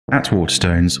At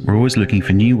Waterstones, we're always looking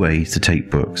for new ways to take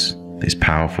books, this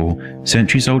powerful,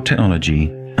 centuries-old technology,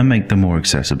 and make them more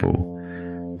accessible.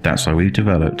 That's why we've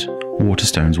developed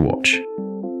Waterstones Watch.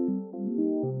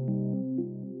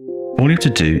 All you have to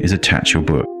do is attach your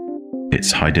book.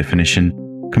 It's high definition,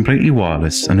 completely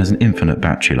wireless, and has an infinite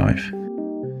battery life.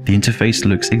 The interface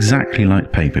looks exactly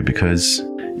like paper because,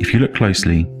 if you look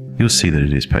closely, you'll see that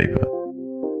it is paper.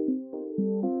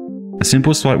 A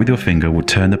simple swipe with your finger will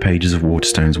turn the pages of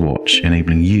Waterstones Watch,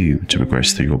 enabling you to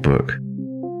progress through your book.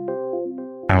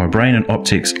 Our Brain and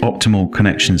Optics Optimal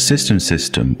Connection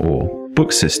System, or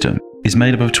book system, is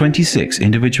made up of 26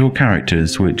 individual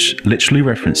characters which literally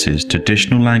references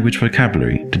traditional language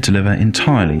vocabulary to deliver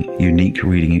entirely unique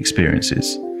reading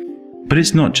experiences. But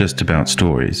it's not just about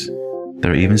stories.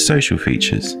 There are even social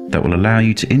features that will allow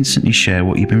you to instantly share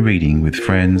what you've been reading with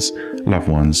friends, loved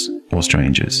ones, or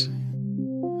strangers.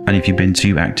 And if you've been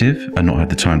too active and not had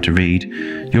the time to read,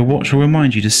 your watch will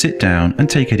remind you to sit down and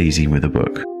take it easy with a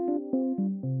book.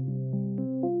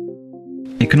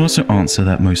 It can also answer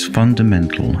that most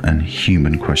fundamental and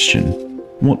human question: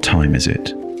 what time is it?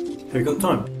 Have you got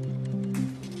time?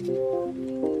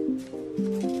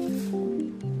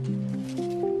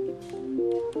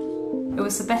 It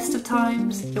was the best of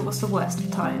times, it was the worst of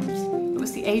times. It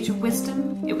was the age of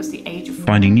wisdom, it was the age of...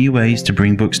 Finding new ways to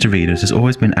bring books to readers has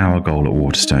always been our goal at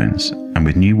Waterstones, and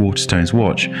with new Waterstones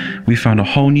Watch, we've found a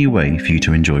whole new way for you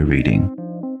to enjoy reading.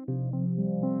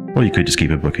 Or you could just keep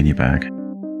a book in your bag.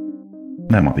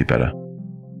 That might be better.